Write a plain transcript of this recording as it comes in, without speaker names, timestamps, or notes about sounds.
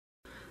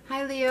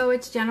Hi Leo,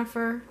 it's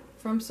Jennifer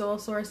from Soul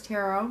Source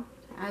Tarot.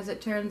 As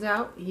it turns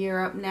out,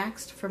 you're up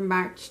next for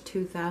March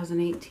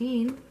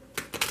 2018.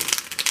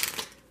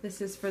 This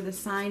is for the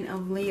sign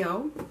of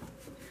Leo.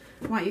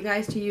 I want you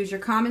guys to use your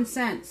common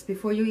sense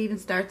before you even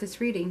start this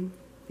reading,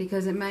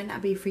 because it might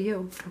not be for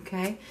you,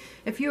 okay?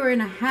 If you are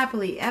in a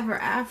happily ever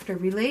after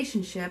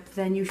relationship,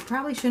 then you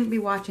probably shouldn't be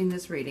watching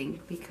this reading,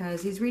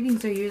 because these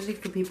readings are usually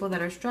for people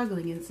that are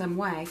struggling in some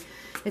way.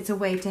 It's a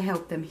way to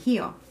help them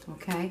heal,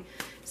 okay?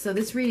 So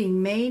this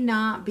reading may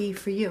not be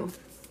for you.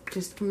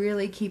 Just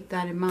really keep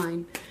that in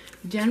mind.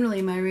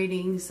 Generally, my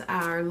readings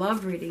are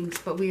love readings,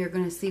 but we are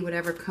going to see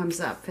whatever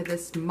comes up for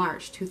this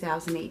March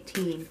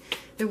 2018.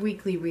 The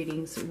weekly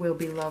readings will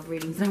be love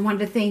readings. And I wanted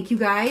to thank you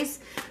guys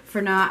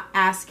for not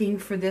asking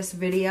for this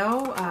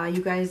video.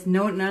 You guys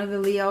know none of the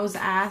Leos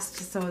asked,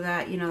 so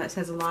that, you know, that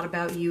says a lot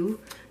about you.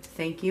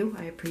 Thank you.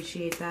 I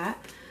appreciate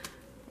that.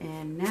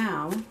 And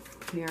now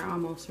we are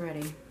almost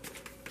ready.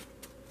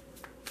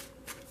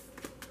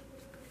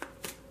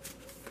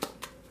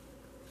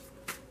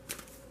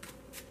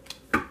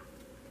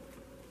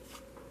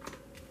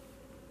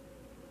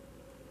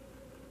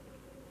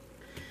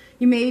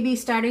 You may be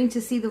starting to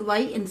see the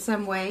light in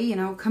some way, you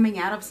know, coming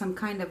out of some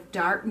kind of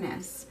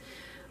darkness.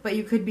 But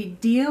you could be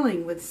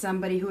dealing with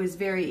somebody who is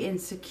very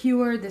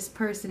insecure. This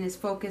person is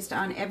focused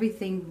on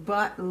everything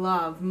but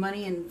love,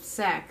 money and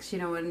sex, you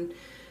know, and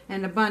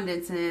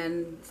abundance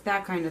and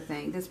that kind of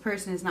thing. This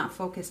person is not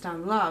focused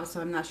on love,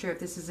 so I'm not sure if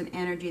this is an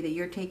energy that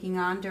you're taking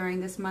on during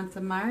this month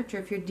of March, or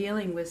if you're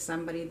dealing with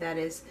somebody that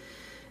is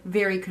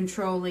very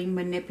controlling,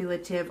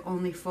 manipulative,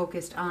 only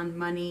focused on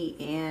money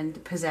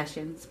and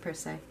possessions, per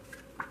se.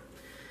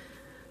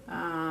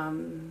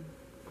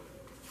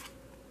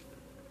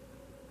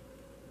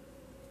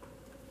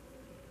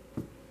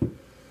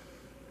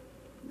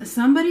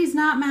 Somebody's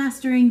not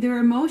mastering their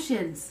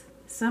emotions.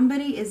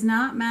 Somebody is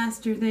not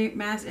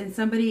and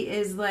somebody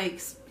is like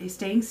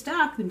staying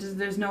stuck.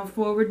 There's no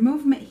forward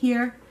movement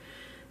here.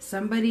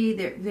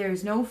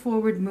 There's no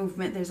forward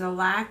movement. There's a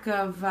lack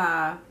of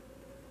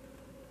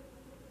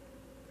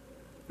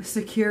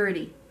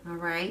security. All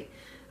right.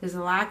 There's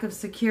a lack of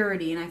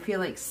security, and I feel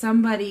like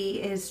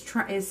somebody is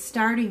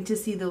starting to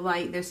see the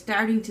light. They're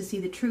starting to see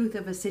the truth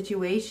of a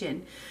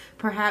situation.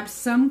 Perhaps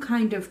some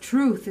kind of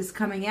truth is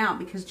coming out,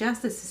 because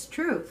justice is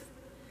truth.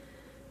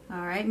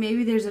 All right?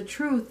 Maybe there's a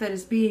truth that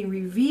is being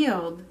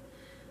revealed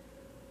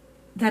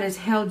that has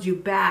held you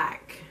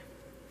back.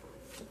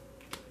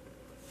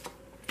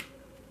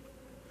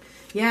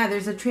 Yeah,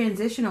 there's a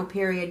transitional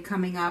period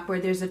coming up where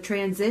there's a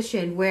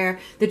transition where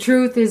the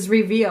truth is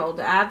revealed.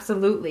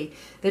 Absolutely.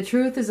 The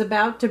truth is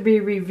about to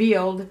be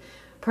revealed.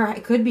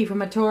 It could be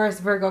from a Taurus,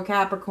 Virgo,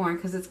 Capricorn,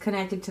 because it's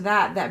connected to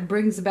that. That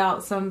brings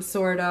about some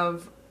sort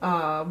of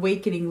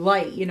awakening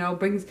light, you know,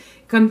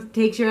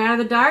 takes you out of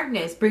the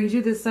darkness, brings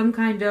you to some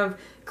kind of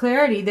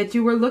clarity that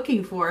you were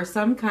looking for,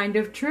 some kind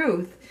of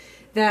truth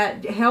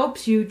that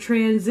helps you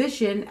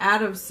transition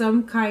out of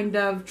some kind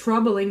of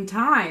troubling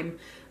time.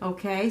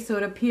 Okay, so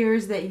it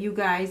appears that you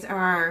guys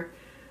are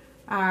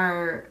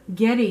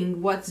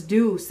getting what's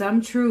due.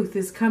 Some truth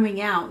is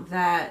coming out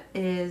that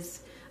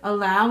is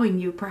allowing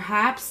you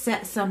perhaps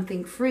set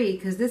something free,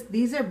 because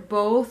these are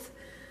both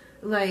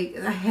like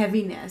a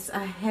heaviness, a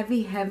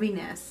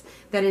heaviness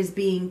that is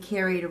being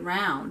carried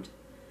around.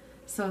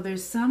 So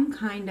there's some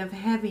kind of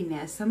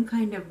heaviness, some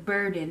kind of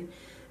burden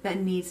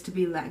that needs to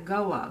be let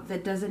go of,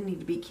 that doesn't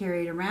need to be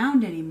carried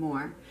around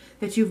anymore,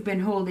 that you've been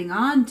holding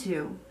on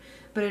to.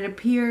 But it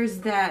appears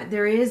that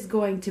there is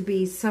going to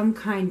be some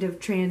kind of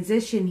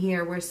transition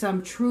here where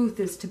some truth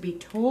is to be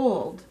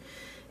told.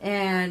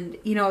 And,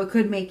 you know, it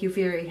could make you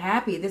very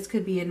happy. This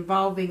could be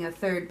involving a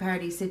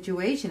third-party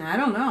situation. I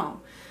don't know.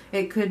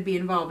 It could be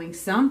involving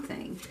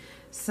something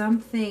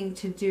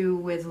to do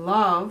with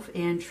love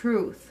and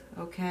truth.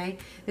 Okay,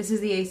 this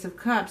is the Ace of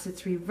Cups.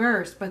 It's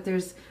reversed, but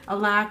there's a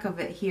lack of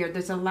it here.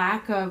 There's a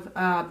lack of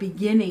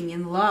beginning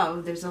in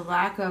love. There's a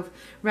lack of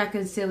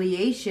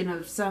reconciliation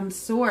of some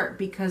sort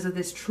because of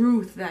this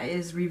truth that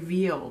is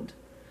revealed.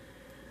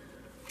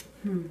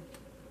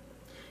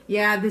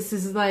 Yeah, this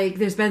is like,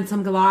 there's been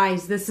some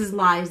lies. This is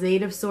lies. The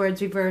Eight of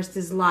Swords reversed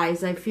is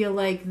lies. I feel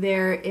like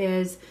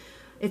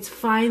it's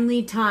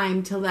finally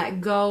time to let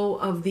go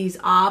of these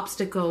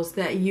obstacles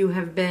that you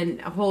have been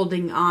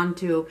holding on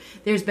to.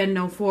 There's been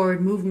no forward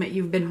movement.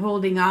 You've been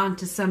holding on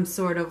to some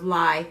sort of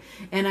lie.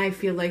 And I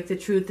feel like the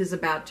truth is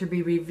about to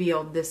be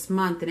revealed this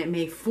month. And it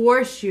may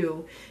force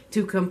you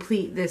to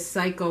complete this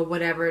cycle,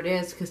 whatever it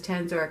is, because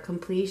tens are a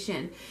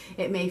completion.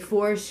 It may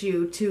force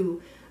you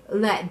to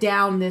let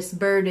down this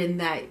burden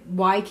that,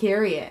 why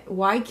carry it?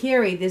 Why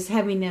carry this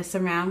heaviness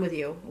around with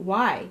you?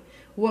 Why?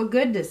 What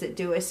good does it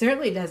do? It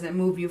certainly doesn't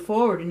move you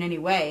forward in any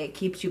way. It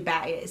keeps you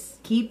back. It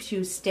keeps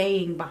you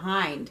staying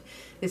behind.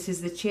 This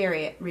is the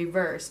Chariot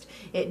reversed.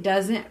 It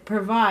doesn't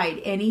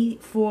provide any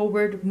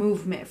forward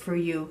movement for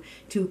you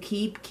to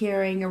keep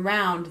carrying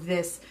around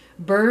this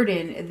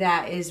burden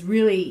that is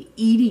really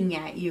eating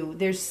at you.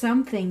 There's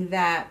something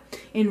that,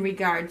 in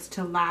regards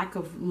to lack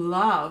of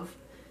love,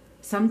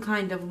 some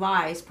kind of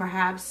lies,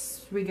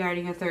 perhaps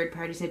regarding a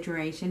third-party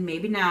situation,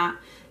 maybe not,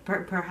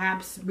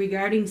 perhaps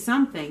regarding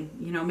something,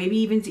 you know, maybe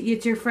even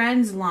it's your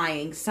friends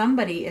lying.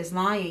 Somebody is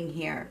lying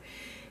here.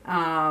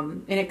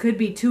 And it could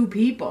be two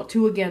people,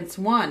 2 against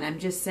 1. I'm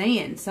just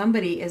saying,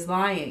 somebody is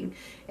lying,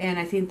 and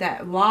I think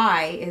that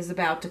lie is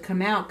about to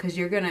come out, because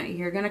you're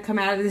gonna come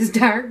out of this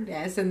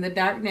darkness, and the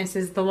darkness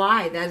is the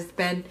lie that's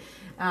been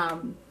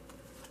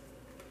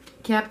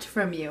kept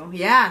from you.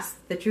 Yes,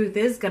 the truth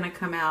is gonna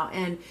come out,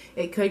 and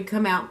it could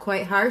come out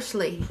quite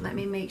harshly. Let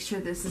me make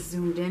sure this is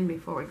zoomed in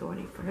before we go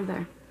any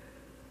further.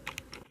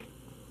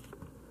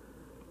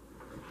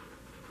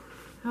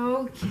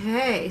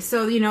 Okay,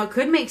 so, you know, it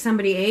could make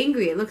somebody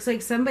angry. It looks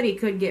like somebody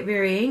could get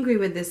very angry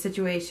with this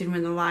situation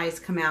when the lies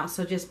come out.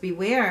 So just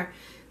beware.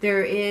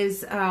 There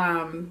is,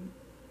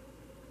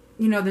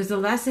 you know, there's a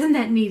lesson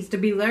that needs to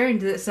be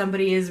learned that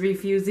somebody is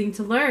refusing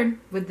to learn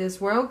with this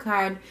World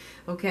card.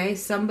 Okay,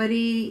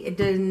 somebody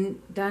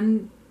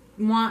doesn't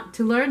want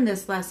to learn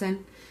this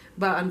lesson,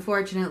 but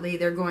unfortunately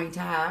they're going to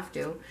have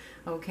to.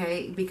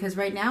 Okay, because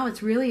right now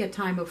it's really a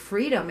time of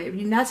freedom. I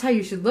mean, that's how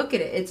you should look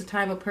at it. It's a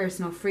time of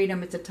personal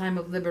freedom. It's a time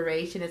of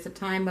liberation. It's a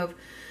time of,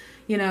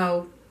 you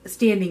know,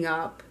 standing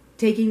up,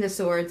 taking the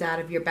swords out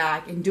of your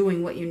back and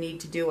doing what you need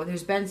to do.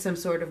 There's been some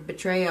sort of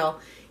betrayal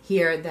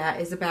here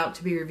that is about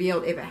to be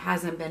revealed, if it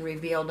hasn't been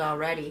revealed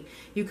already.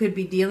 You could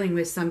be dealing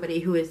with somebody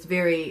who is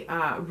very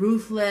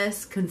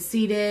ruthless,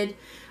 conceited,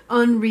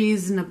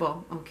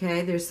 unreasonable.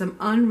 Okay, there's some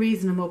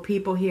unreasonable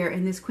people here,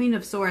 and this Queen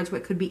of Swords,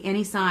 what could be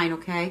any sign.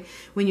 Okay,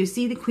 when you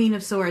see the Queen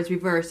of Swords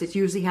reversed, it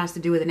usually has to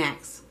do with an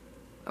X.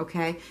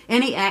 Okay,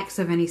 any X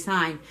of any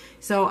sign.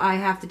 So I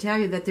have to tell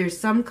you that there's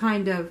some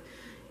kind of,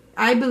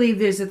 I believe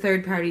there's a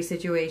third party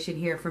situation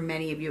here for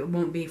many of you. It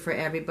won't be for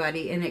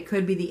everybody, and it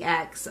could be the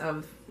X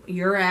of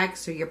your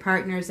ex or your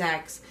partner's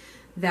ex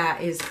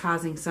that is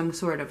causing some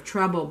sort of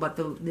trouble, but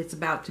it's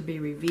about to be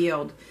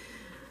revealed.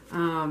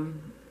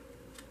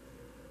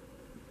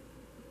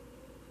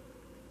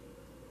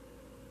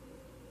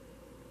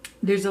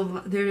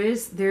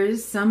 There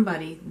is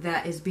somebody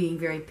that is being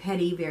very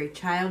petty, very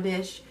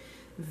childish,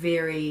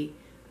 very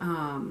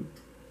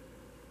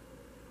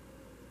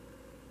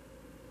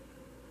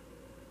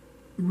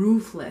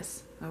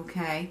ruthless,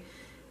 okay?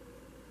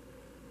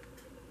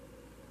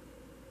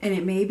 And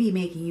it may be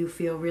making you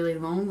feel really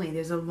lonely.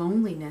 There's a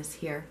loneliness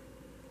here.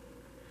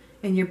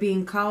 And you're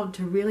being called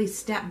to really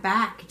step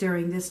back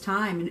during this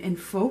time and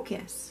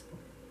focus.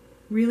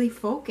 Really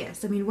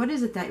focus. I mean,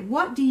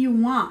 what do you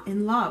want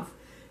in love?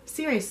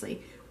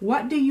 Seriously,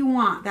 what do you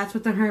want? That's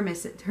what the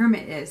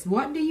hermit is.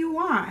 What do you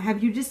want?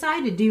 Have you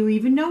decided? Do you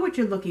even know what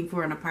you're looking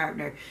for in a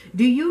partner?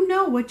 Do you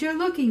know what you're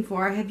looking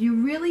for? Have you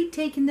really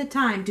taken the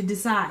time to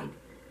decide?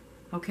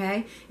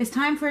 Okay? It's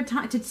time for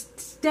to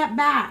step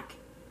back.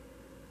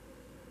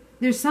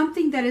 There's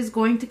something that is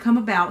going to come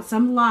about.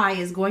 Some lie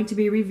is going to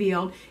be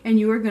revealed, and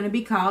you are going to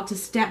be called to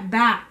step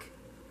back.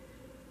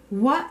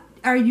 What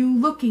are you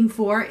looking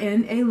for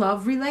in a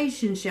love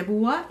relationship?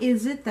 What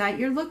is it that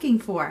you're looking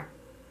for?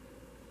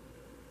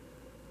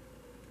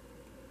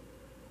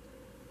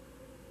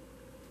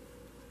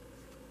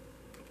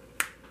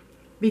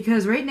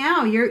 Because right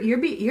now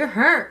you're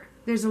hurt.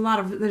 There's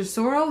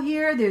sorrow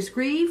here. There's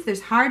grief.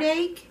 There's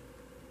heartache.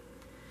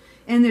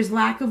 And there's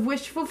lack of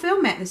wish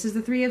fulfillment. This is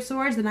the 3 of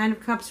Swords, the 9 of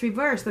Cups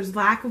reversed. There's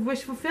lack of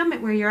wish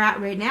fulfillment where you're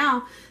at right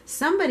now.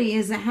 Somebody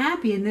isn't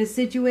happy in this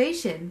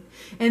situation.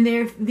 And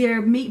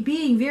they're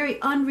being very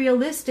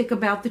unrealistic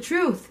about the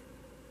truth.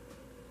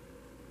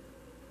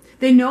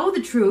 They know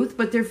the truth,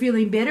 but they're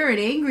feeling bitter and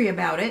angry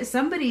about it.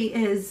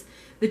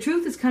 The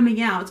truth is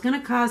coming out. It's going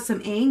to cause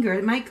some anger.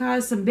 It might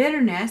cause some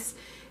bitterness.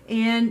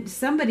 And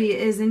somebody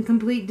is in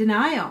complete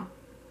denial.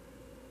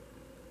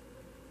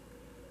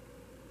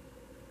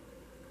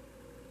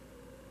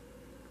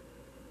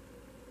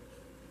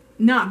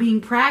 Not being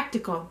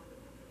practical.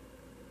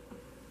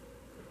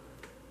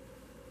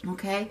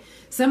 Okay?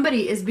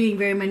 Somebody is being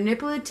very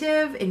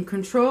manipulative and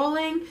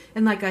controlling.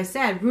 And like I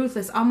said,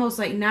 ruthless, almost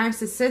like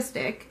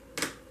narcissistic.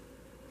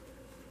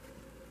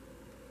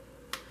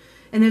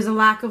 And there's a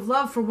lack of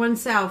love for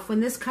oneself. When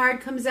this card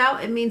comes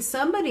out, it means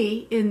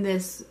somebody in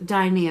this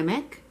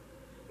dynamic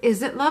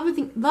isn't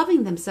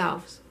loving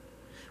themselves.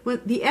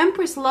 When the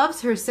Empress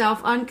loves herself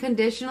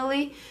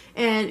unconditionally,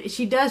 and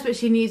she does what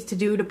she needs to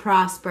do to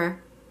prosper.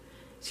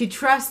 She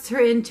trusts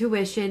her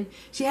intuition.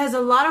 She has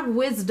a lot of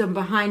wisdom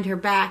behind her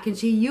back, and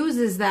she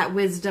uses that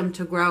wisdom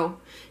to grow.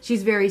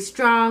 She's very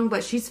strong,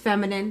 but she's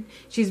feminine.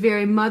 She's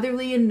very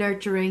motherly and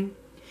nurturing.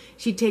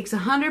 She takes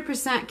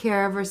 100%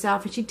 care of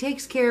herself, and she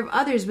takes care of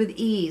others with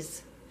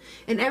ease.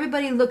 And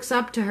everybody looks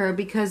up to her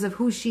because of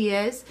who she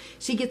is.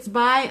 She gets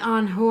by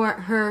on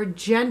her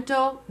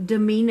gentle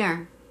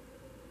demeanor.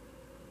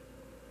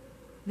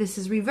 This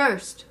is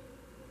reversed.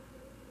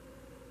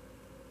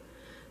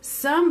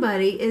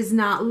 Somebody is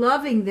not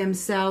loving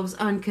themselves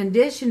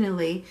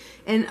unconditionally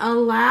and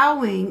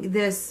allowing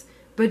this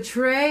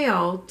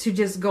betrayal to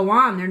just go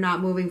on. They're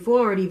not moving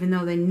forward even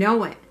though they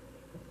know it.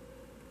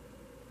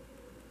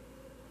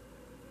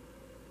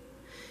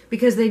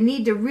 Because they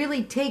need to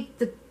really take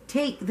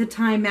take the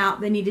time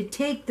out. They need to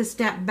take the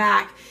step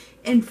back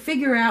and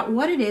figure out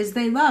what it is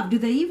they love. Do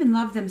they even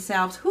love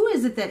themselves? Who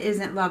is it that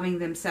isn't loving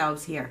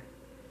themselves here?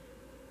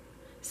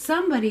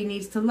 Somebody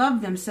needs to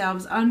love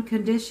themselves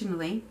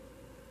unconditionally,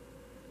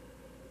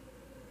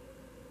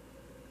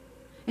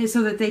 and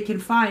so that they can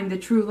find the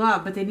true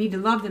love. But they need to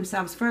love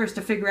themselves first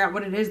to figure out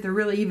what it is they're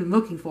really even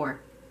looking for.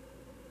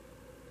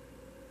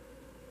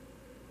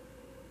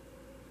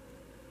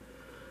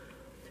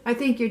 I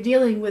think you're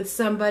dealing with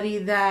somebody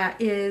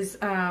that is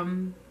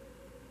that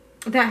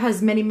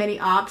has many, many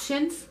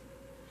options,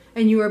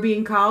 and you are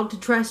being called to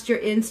trust your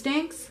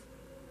instincts,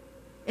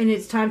 and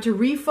it's time to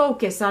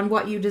refocus on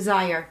what you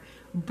desire.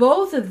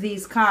 Both of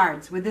these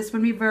cards, with this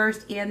one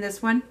reversed and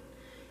this one,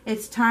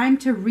 it's time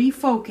to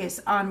refocus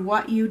on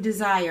what you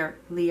desire,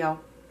 Leo.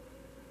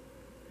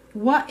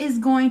 What is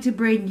going to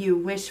bring you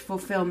wish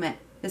fulfillment?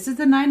 This is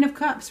the Nine of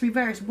Cups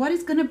reversed. What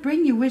is going to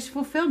bring you wish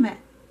fulfillment?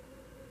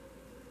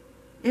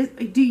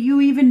 Do you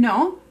even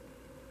know?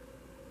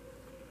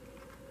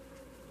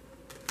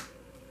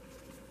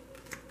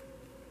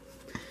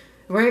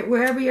 Right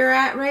wherever you're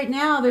at right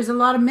now, there's a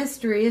lot of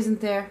mystery, isn't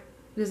there?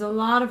 There's a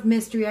lot of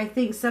mystery. I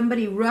think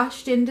somebody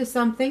rushed into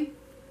something.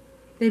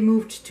 They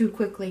moved too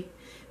quickly.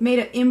 Made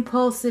an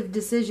impulsive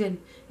decision.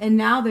 And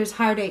now there's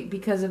heartache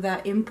because of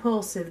that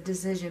impulsive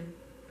decision.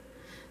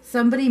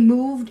 Somebody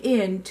moved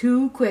in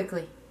too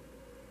quickly.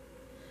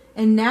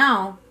 And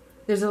now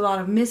there's a lot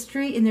of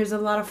mystery and there's a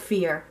lot of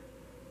fear.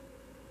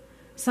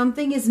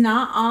 Something is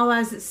not all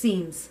as it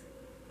seems.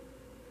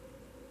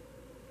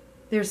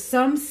 There's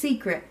some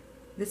secret.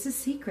 This is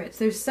secrets.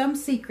 There's some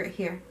secret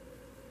here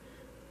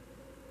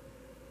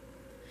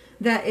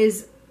that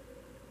is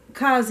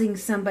causing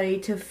somebody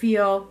to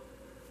feel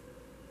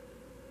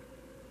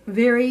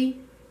very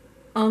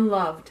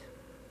unloved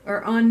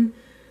or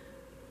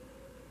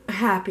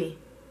unhappy.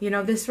 You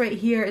know, this right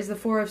here is the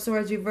Four of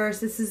Swords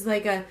reversed. This is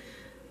like a,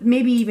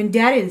 maybe even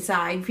dead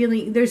inside,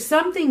 feeling, there's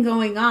something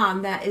going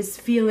on that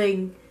is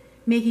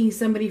making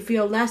somebody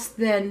feel less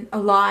than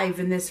alive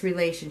in this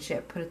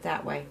relationship, put it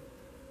that way.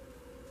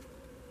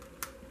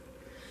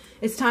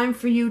 It's time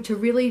for you to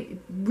really,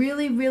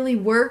 really, really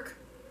work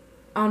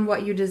on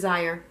what you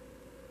desire.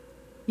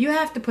 You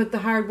have to put the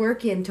hard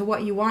work into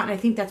what you want, and I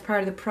think that's part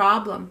of the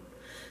problem.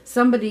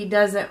 Somebody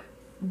doesn't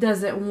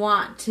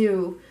want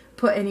to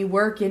put any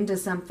work into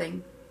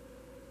something.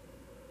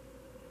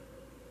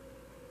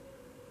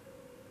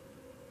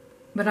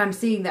 But I'm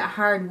seeing that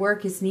hard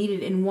work is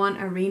needed in one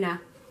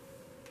arena.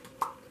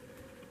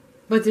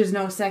 But there's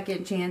no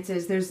second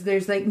chances.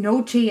 There's like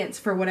no chance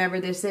for whatever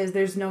this is.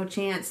 There's no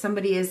chance.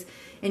 Somebody is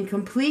in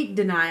complete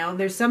denial.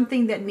 There's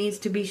something that needs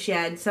to be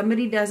shed.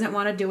 Somebody doesn't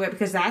want to do it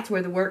because that's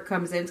where the work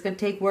comes in. It's going to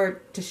take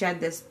work to shed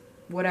this,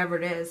 whatever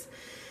it is.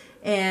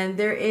 And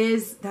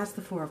that's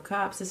the Four of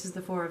Cups. This is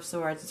the Four of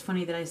Swords. It's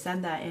funny that I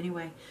said that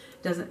anyway.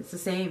 It's the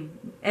same.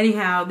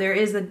 Anyhow,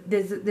 there's a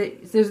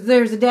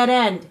dead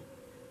end.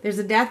 There's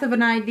a death of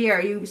an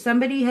idea.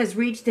 Somebody has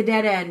reached a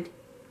dead end.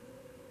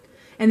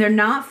 And they're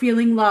not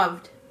feeling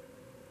loved.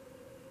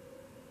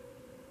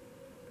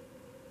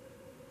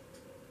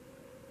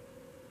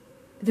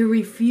 They're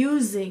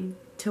refusing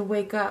to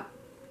wake up.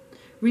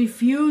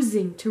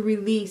 Refusing to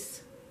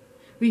release.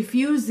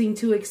 Refusing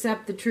to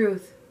accept the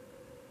truth.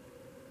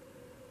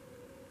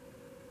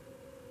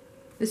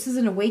 This is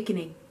an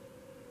awakening.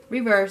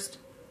 Reversed.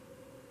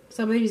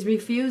 Somebody's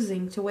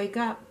refusing to wake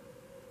up.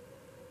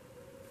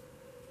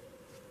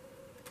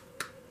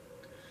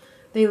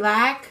 They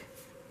lack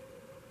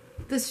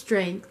the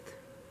strength,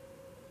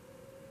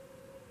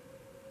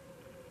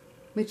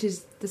 which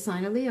is the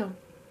sign of Leo.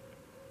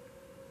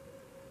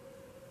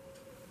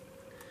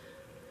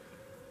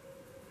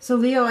 So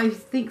Leo, I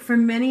think for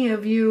many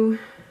of you,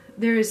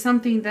 there is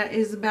something that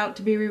is about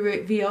to be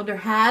revealed or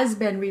has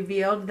been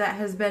revealed that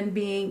has been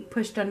being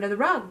pushed under the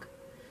rug.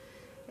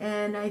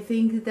 And I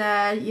think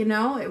that,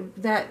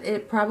 that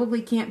it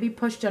probably can't be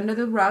pushed under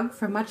the rug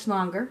for much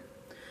longer.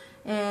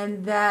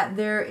 And that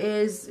there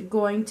is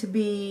going to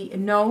be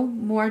no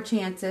more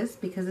chances,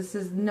 because this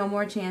is no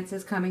more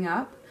chances coming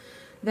up,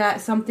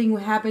 that something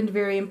happened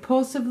very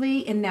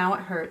impulsively and now it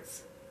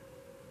hurts.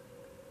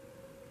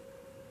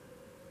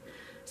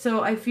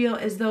 So I feel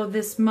as though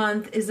this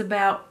month is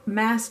about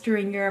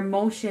mastering your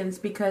emotions,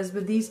 because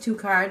with these two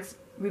cards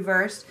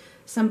reversed,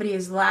 somebody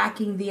is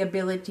lacking the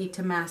ability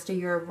to master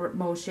your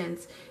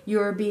emotions.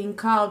 You're being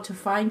called to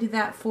find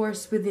that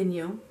force within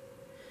you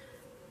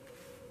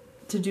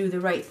to do the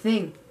right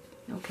thing,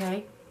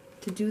 okay?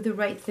 To do the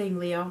right thing,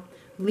 Leo.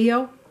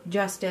 Leo,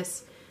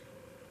 justice.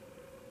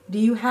 Do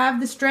you have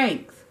the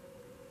strength?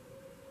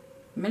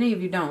 Many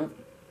of you don't,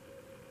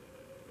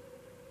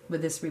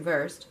 with this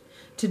reversed,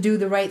 to do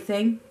the right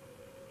thing.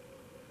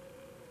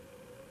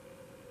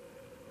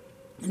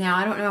 Now,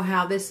 I don't know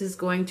how this is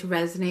going to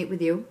resonate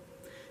with you.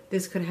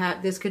 This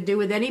could do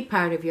with any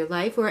part of your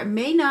life, or it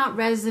may not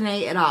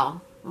resonate at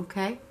all,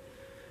 okay?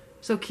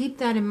 So keep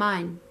that in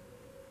mind.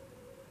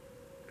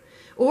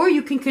 Or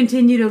you can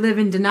continue to live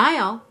in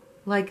denial,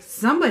 like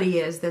somebody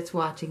is that's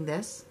watching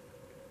this.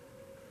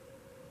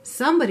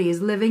 Somebody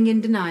is living in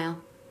denial.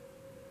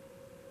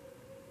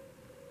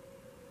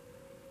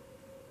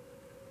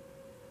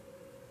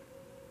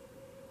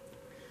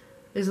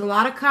 There's a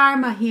lot of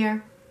karma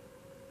here.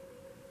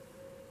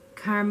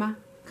 Karma,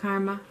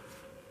 karma.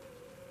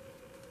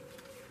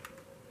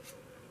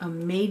 A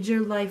major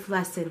life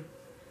lesson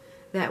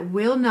that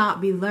will not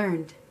be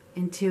learned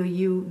until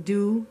you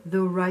do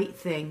the right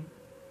thing.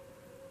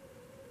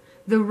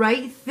 The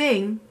right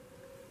thing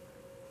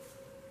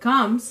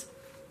comes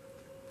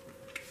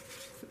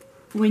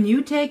when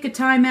you take a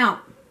time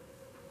out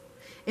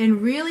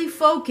and really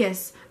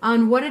focus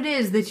on what it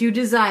is that you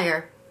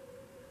desire.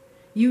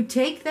 You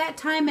take that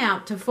time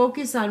out to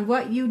focus on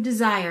what you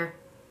desire.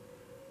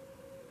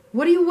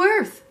 What are you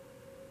worth?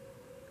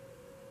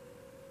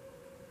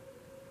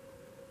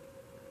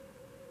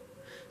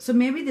 So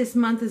maybe this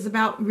month is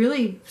about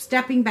really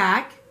stepping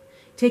back,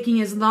 taking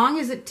as long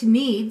as it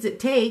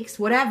takes,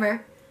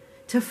 whatever,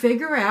 to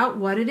figure out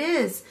what it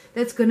is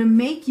that's going to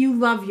make you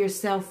love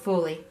yourself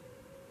fully.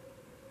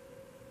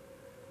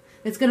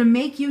 That's going to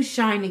make you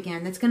shine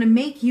again. That's going to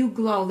make you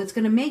glow. That's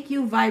going to make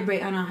you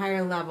vibrate on a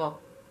higher level.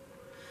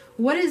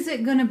 What is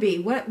it going to be?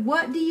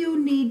 What do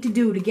you need to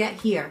do to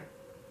get here?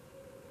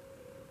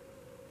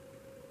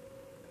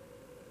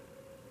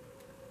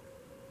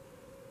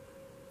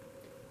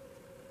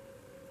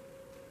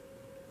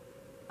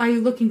 Are you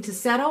looking to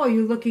settle? Are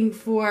you looking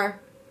for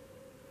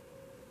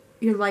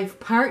your life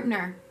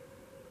partner?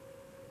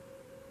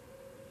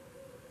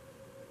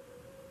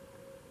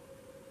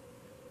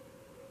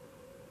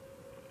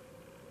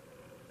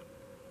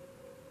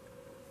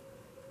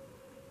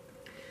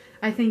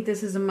 I think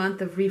this is a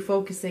month of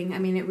refocusing. I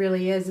mean, it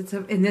really is.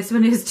 And this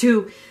one is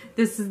too.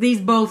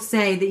 These both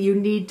say that you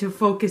need to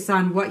focus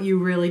on what you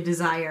really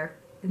desire.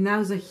 And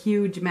those are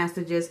huge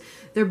messages.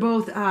 They're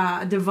both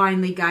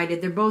divinely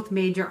guided. They're both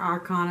major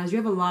arcanas. You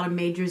have a lot of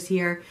majors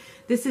here.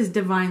 This is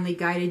divinely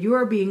guided. You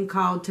are being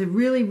called to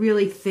really,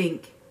 really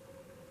think.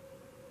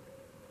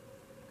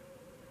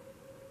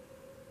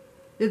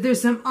 That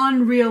there's some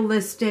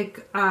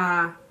unrealistic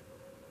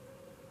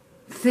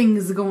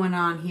things going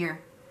on here.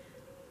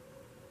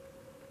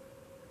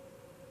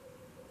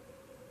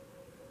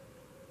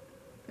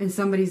 And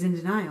somebody's in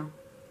denial.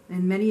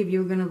 And many of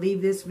you are going to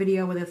leave this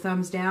video with a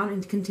thumbs down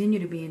and continue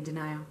to be in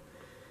denial.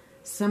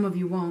 Some of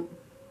you won't.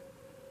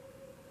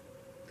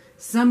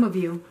 Some of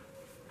you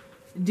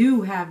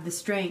do have the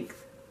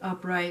strength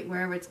upright,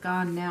 wherever it's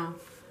gone now.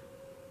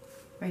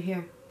 Right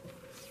here.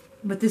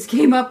 But this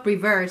came up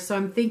reversed, so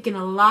I'm thinking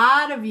a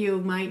lot of you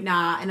might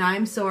not, and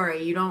I'm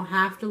sorry. You don't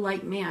have to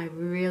like me. I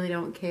really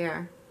don't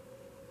care.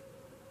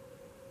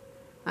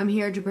 I'm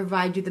here to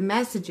provide you the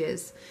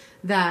messages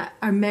that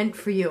are meant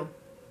for you.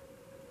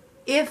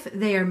 If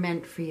they are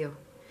meant for you.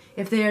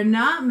 If they are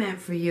not meant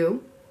for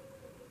you,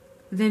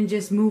 then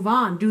just move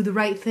on. Do the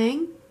right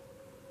thing.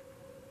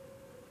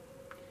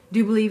 Do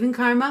you believe in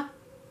karma?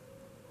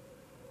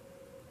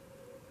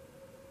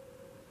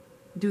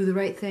 Do the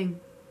right thing.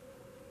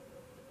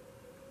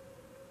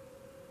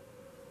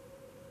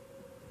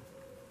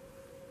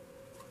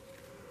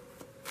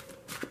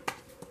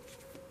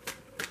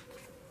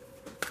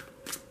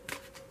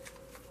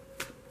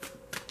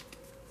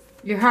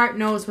 Your heart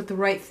knows what the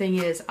right thing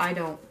is. I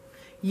don't.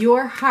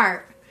 Your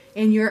heart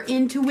and your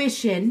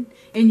intuition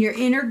and your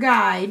inner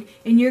guide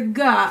and your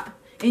gut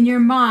and your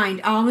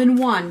mind all in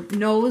one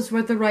knows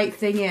what the right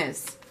thing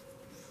is.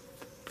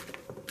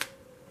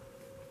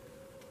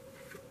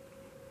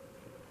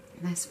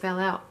 This fell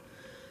out.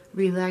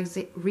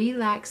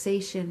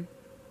 Relaxation.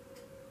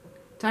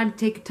 Time to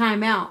take a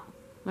time out,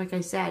 like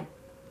I said.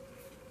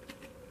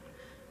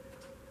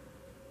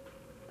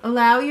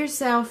 Allow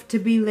yourself to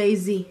be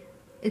lazy.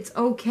 It's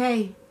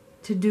okay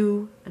to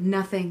do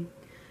nothing.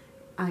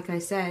 Like I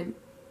said,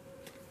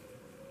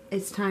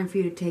 it's time for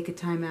you to take a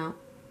time out.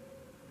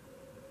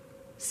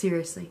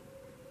 Seriously.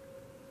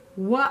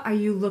 What are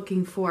you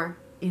looking for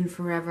in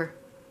forever?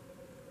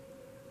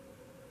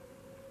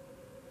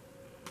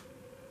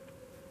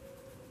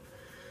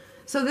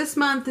 So this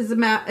month is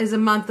a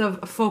month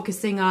of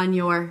focusing on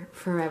your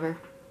forever.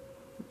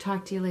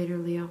 Talk to you later,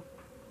 Leo.